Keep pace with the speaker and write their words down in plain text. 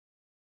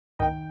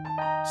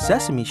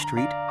Sesame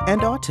Street and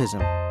Autism,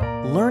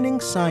 Learning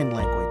Sign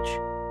Language.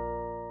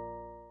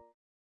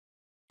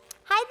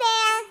 Hi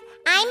there,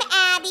 I'm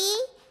Abby,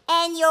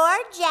 and you're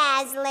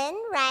Jaslyn,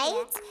 right?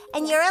 Yes.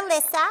 And you're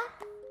Alyssa,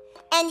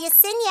 and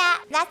Yesenia,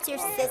 that's your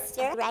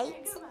sister,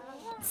 right?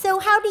 So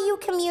how do you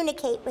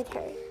communicate with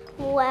her?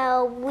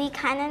 Well, we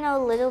kind of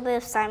know a little bit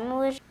of sign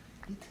language.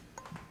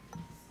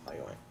 Oh,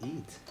 you want to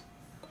eat?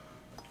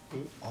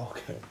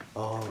 Okay.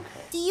 Oh,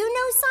 okay. Do you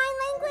know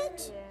sign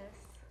language? Yes.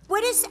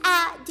 What is,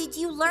 did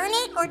you learn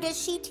it or does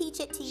she teach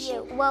it to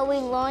you? Well, we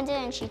learned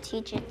it and she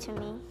teaches it to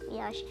me.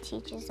 Yeah, she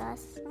teaches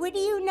us. What do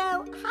you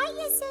know? Hi,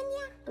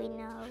 Yesenia. We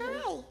know.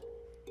 Hi.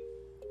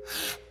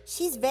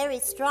 She's very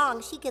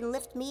strong. She can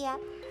lift me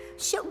up.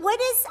 What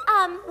is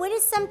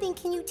something,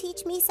 can you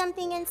teach me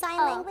something in sign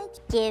language?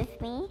 Give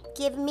me.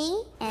 Give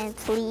me. And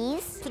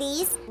please.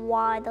 Please.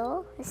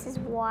 Waddle. This is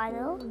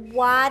waddle.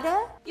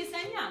 Water.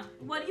 Yesenia,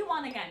 what do you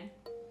want again?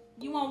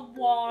 You want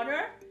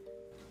water?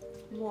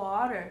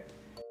 Water.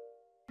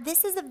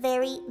 This is a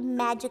very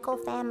magical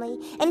family.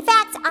 In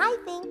fact, I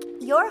think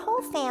your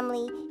whole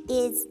family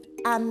is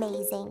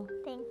amazing.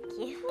 Thank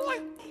you. Yeah.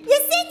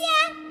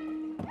 Yesenia!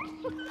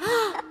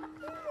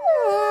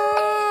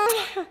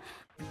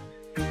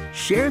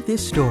 Share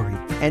this story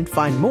and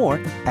find more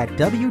at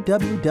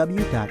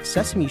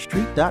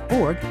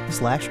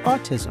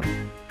www.sesamestreet.org/autism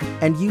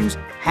and use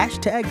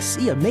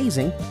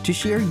 #SeeAmazing to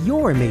share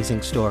your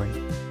amazing story.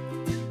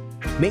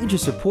 Major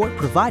support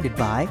provided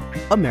by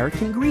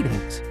American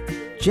Greetings.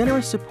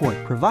 Generous support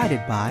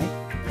provided by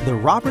the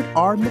Robert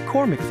R.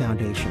 McCormick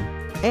Foundation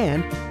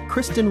and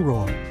Kristen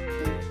Roy.